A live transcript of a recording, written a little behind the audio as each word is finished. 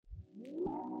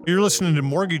You're listening to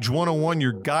Mortgage 101,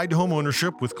 your guide to home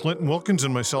ownership with Clinton Wilkins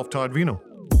and myself, Todd Veinotte.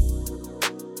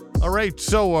 All right,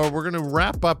 so we're going to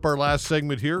wrap up our last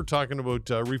segment here talking about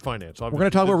refinance. We're going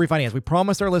to talk about refinance. We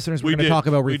promised our listeners we're going to talk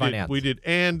about refinance. We did.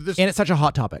 And it's such a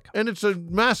hot topic. And it's a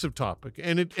massive topic.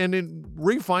 And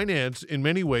refinance, in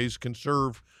many ways, can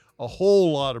serve a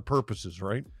whole lot of purposes,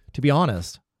 right? To be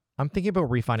honest, I'm thinking about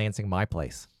refinancing my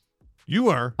place. You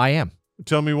are? I am.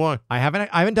 Tell me why. I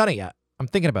haven't done it yet. I'm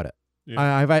thinking about it.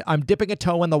 Yeah. I'm dipping a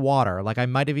toe in the water. Like I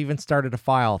might have even started a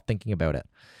file thinking about it.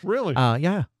 Really?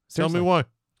 Yeah. Seriously. Tell me why.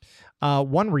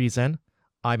 One reason,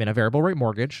 I'm in a variable rate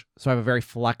mortgage, so I have a very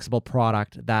flexible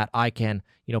product that I can,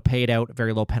 pay it out,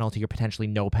 very low penalty or potentially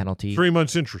no penalty. 3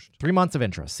 months interest. 3 months of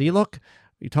interest. See, look,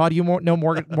 Todd, you know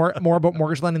more about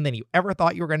mortgage lending than you ever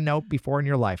thought you were going to know before in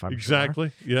your life. I'm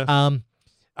exactly. Sure. Yeah.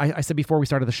 I said before we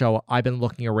started the show, I've been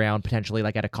looking around potentially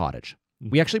like at a cottage.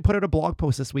 We actually put out a blog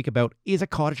post this week about, is a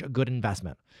cottage a good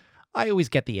investment? I always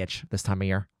get the itch this time of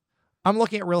year. I'm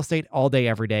looking at real estate all day,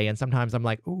 every day, and sometimes I'm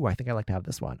like, ooh, I think I like to have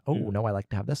this one. Oh, no, I like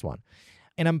to have this one.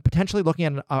 And I'm potentially looking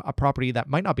at a property that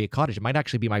might not be a cottage. It might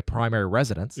actually be my primary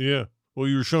residence. Yeah. Well,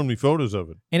 you were showing me photos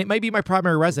of it. And it might be my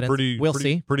primary residence. We'll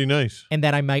see. Pretty nice. And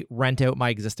then I might rent out my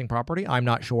existing property. I'm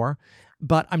not sure.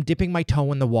 But I'm dipping my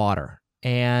toe in the water.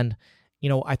 And,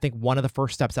 I think one of the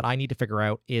first steps that I need to figure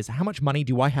out is how much money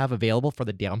do I have available for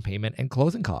the down payment and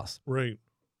closing costs? Right.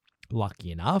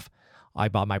 Lucky enough, I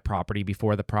bought my property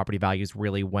before the property values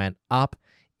really went up,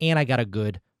 and I got a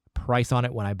good price on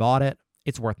it when I bought it.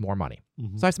 It's worth more money.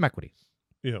 Mm-hmm. So I have some equity.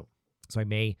 Yeah. So I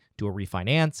may do a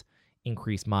refinance,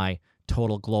 increase my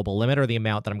total global limit or the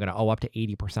amount that I'm going to owe up to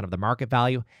 80% of the market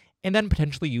value, and then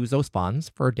potentially use those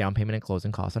funds for down payment and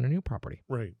closing costs on a new property.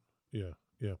 Right. Yeah.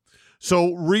 Yeah.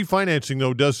 So refinancing,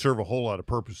 though, does serve a whole lot of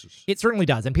purposes. It certainly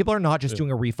does. And people are not just doing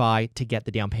a refi to get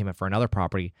the down payment for another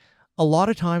property. A lot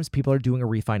of times people are doing a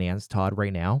refinance, Todd,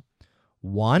 right now.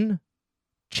 One,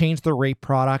 change the rate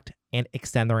product and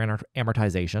extend their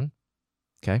amortization.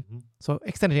 Okay. Mm-hmm. So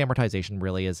extended amortization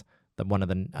really is one of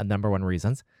the number one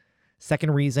reasons.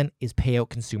 Second reason is pay out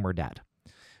consumer debt.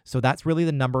 So that's really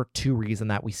the number two reason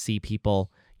that we see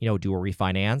people, do a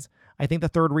refinance. I think the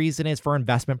third reason is for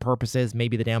investment purposes,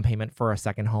 maybe the down payment for a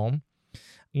second home.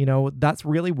 That's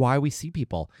really why we see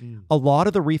people. A lot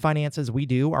of the refinances we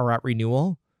do are at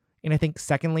renewal. And I think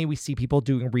secondly, we see people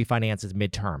doing refinances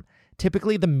midterm.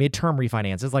 Typically the midterm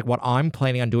refinances, like what I'm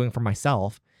planning on doing for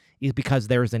myself, is because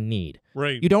there's a need.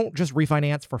 Right. You don't just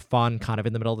refinance for fun kind of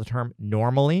in the middle of the term.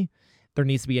 Normally, there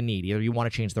needs to be a need. Either you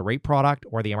want to change the rate product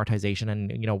or the amortization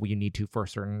and, you need to for a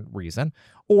certain reason,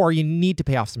 or you need to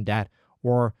pay off some debt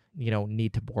or,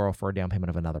 need to borrow for a down payment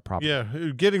of another property. Yeah.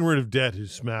 Getting rid of debt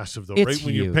is massive though, it's right?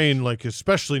 When huge. You're paying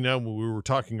especially now when we were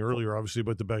talking earlier, obviously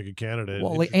about the Bank of Canada.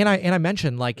 Well, and I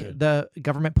mentioned the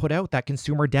government put out that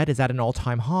consumer debt is at an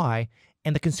all-time high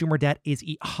and the consumer debt is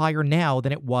higher now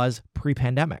than it was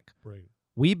pre-pandemic. Right.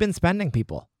 We've been spending,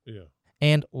 people. Yeah.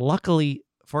 And luckily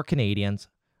for Canadians,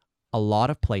 a lot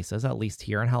of places, at least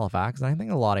here in Halifax, and I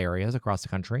think a lot of areas across the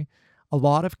country, a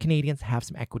lot of Canadians have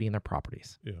some equity in their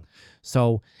properties. Yeah.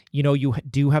 So, you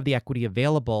do have the equity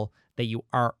available that you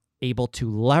are able to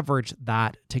leverage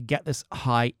that to get this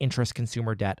high interest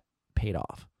consumer debt paid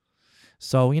off.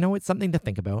 So, it's something to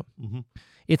think about. Mm-hmm.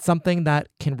 It's something that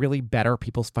can really better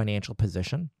people's financial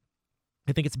position.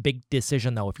 I think it's a big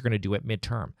decision, though, if you're going to do it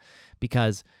midterm,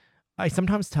 because I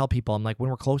sometimes tell people, I'm like, when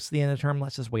we're close to the end of the term,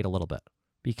 let's just wait a little bit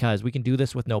because we can do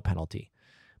this with no penalty.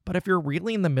 But if you're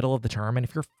really in the middle of the term and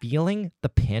if you're feeling the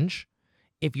pinch,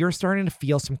 if you're starting to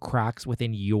feel some cracks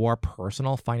within your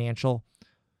personal financial,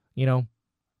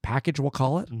 package, we'll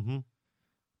call it,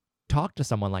 talk to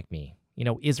someone like me.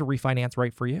 Is a refinance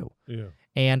right for you? Yeah.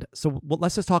 And so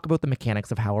let's just talk about the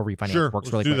mechanics of how a refinance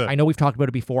works really quick. That. I know we've talked about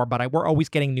it before, but we're always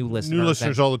getting new listeners. New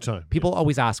listeners all the time. People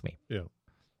always ask me. Yeah.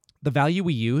 The value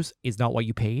we use is not what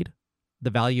you paid. The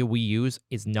value we use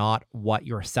is not what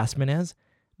your assessment is.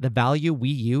 The value we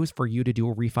use for you to do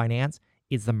a refinance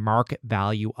is the market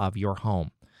value of your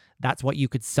home. That's what you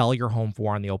could sell your home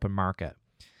for on the open market.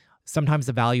 Sometimes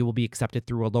the value will be accepted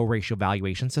through a low ratio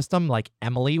valuation system like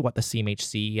Emily, what the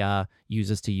CMHC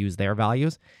uses to use their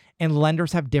values. And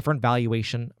lenders have different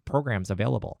valuation programs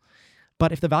available.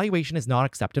 But if the valuation is not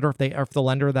accepted, or if the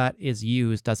lender that is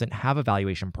used doesn't have a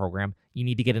valuation program, you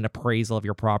need to get an appraisal of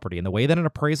your property. And the way that an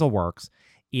appraisal works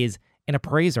is an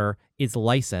appraiser is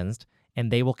licensed and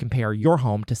they will compare your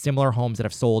home to similar homes that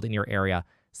have sold in your area,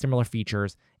 similar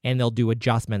features, and they'll do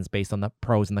adjustments based on the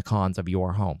pros and the cons of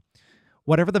your home.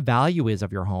 Whatever the value is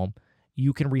of your home,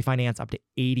 you can refinance up to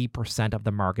 80% of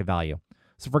the market value.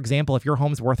 So for example, if your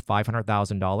home's worth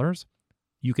 $500,000,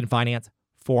 you can finance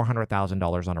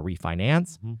 $400,000 on a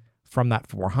refinance. Mhm. From that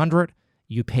 400,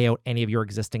 you pay out any of your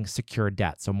existing secured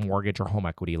debt, so mortgage or home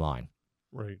equity line.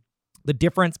 Right. The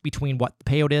difference between what the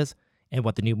payout is and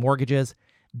what the new mortgage is,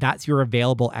 that's your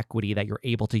available equity that you're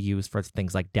able to use for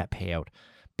things like debt payout,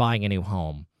 buying a new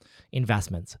home,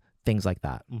 investments, things like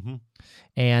that. Mm-hmm.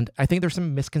 And I think there's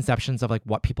some misconceptions of like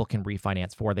what people can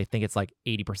refinance for. They think it's like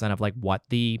 80% of like what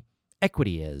the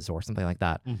equity is or something like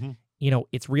that. Mm-hmm.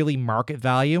 It's really market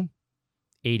value,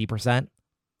 80%,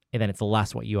 and then it's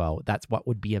less what you owe. That's what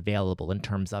would be available in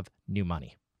terms of new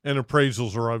money. And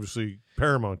appraisals are obviously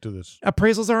paramount to this.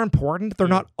 Appraisals are important. They're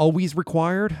Yeah. not always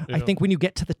required. Yeah. I think when you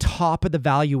get to the top of the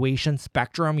valuation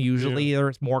spectrum, usually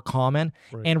it's more common.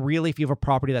 Right. And really, if you have a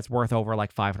property that's worth over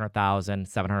like $500,000,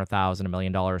 $700,000, $1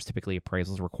 million, typically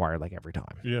appraisals required like every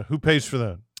time. Yeah. Who pays for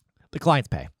that? The clients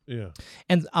pay. Yeah.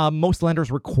 And most lenders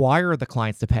require the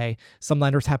clients to pay. Some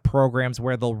lenders have programs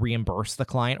where they'll reimburse the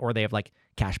client, or they have like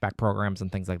cashback programs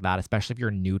and things like that, especially if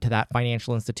you're new to that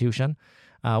financial institution.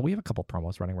 We have a couple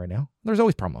promos running right now. There's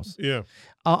always promos. Yeah.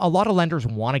 A lot of lenders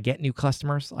want to get new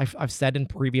customers. I've said in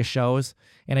previous shows,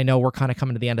 and I know we're kind of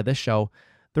coming to the end of this show,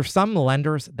 there's some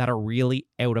lenders that are really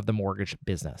out of the mortgage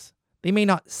business. They may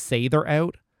not say they're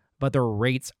out, but their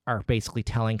rates are basically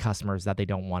telling customers that they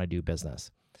don't want to do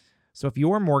business. So if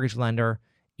you're a mortgage lender,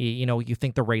 you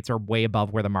think the rates are way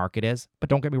above where the market is, but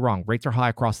don't get me wrong, rates are high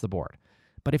across the board.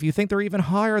 But if you think they're even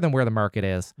higher than where the market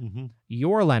is, Mm-hmm.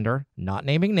 your lender, not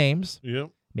naming names, Yeah.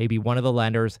 maybe one of the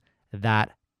lenders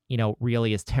that,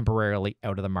 really is temporarily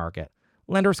out of the market.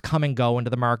 Lenders come and go into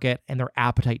the market and their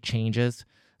appetite changes.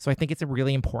 So I think it's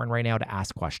really important right now to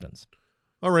ask questions.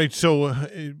 All right. So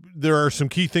there are some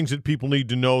key things that people need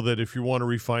to know, that if you want to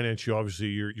refinance, you obviously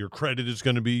your credit is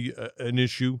going to be an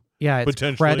issue. Yeah, it's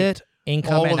Potentially. credit,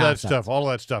 income, All and of that assets. stuff. All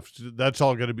of that stuff. That's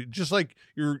all going to be just like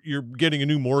you're getting a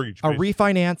new mortgage. A basically.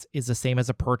 refinance is the same as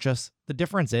a purchase. The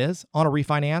difference is on a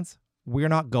refinance, we're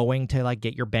not going to like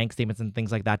get your bank statements and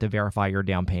things like that to verify your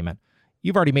down payment.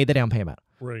 You've already made the down payment.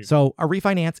 Right. So a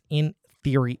refinance in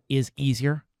theory is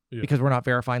easier Yeah. because we're not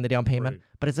verifying the down payment, Right.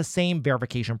 but it's the same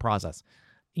verification process.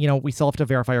 We still have to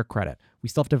verify your credit. We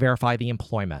still have to verify the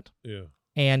employment. Yeah.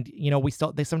 And,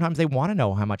 sometimes they want to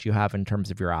know how much you have in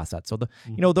terms of your assets. So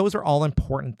Mm-hmm. those are all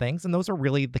important things. And those are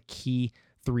really the key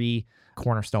 3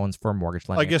 cornerstones for mortgage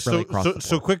lending. I guess really across the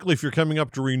so board. quickly, if you're coming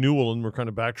up to renewal, and we're kind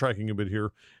of backtracking a bit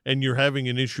here, and you're having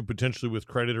an issue potentially with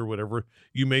credit or whatever,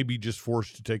 you may be just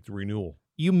forced to take the renewal.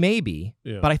 You may be,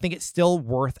 Yeah. but I think it's still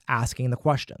worth asking the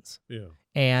questions. Yeah.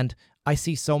 And I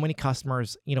see so many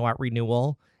customers, at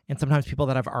renewal, and sometimes people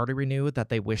that have already renewed that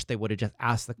they wish they would have just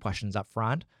asked the questions up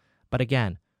front. But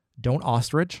again, don't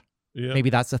ostrich. Yeah. Maybe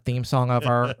that's the theme song of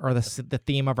the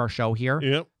theme of our show here.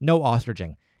 Yep. No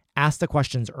ostriching. Ask the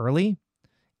questions early.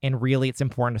 And really, it's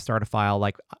important to start a file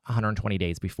like 120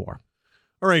 days before.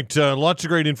 All right. Lots of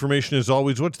great information as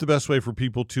always. What's the best way for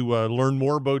people to learn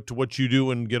more about what you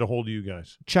do and get a hold of you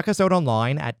guys? Check us out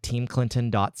online at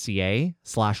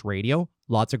teamclinton.ca/radio.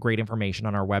 Lots of great information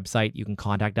on our website. You can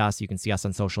contact us. You can see us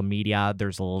on social media.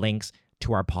 There's links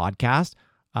to our podcast.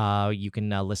 You can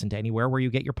listen to anywhere where you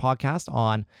get your podcast,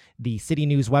 on the City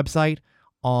News website,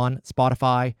 on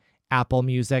Spotify, Apple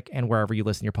Music, and wherever you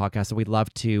listen to your podcast. So we'd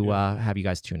love to have you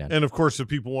guys tune in. And of course, if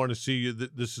people want to see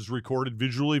that this is recorded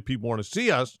visually, if people want to see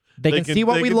us, They can see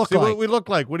what we look like. What we look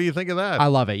like. What do you think of that? I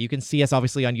love it. You can see us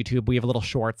obviously on YouTube. We have little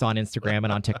shorts on Instagram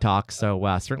and on TikTok. So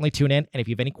certainly tune in. And if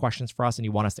you have any questions for us and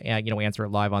you want us to answer it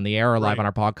live on the air or live on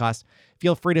our podcast,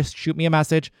 feel free to shoot me a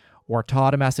message or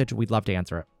Todd a message. We'd love to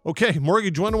answer it. Okay,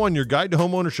 Mortgage 101, your guide to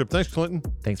home ownership. Thanks, Clinton.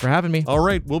 Thanks for having me. All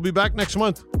right, we'll be back next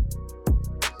month.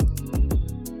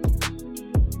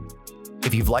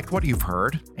 If you've liked what you've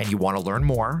heard and you want to learn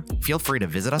more, feel free to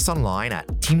visit us online at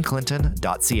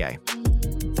teamclinton.ca.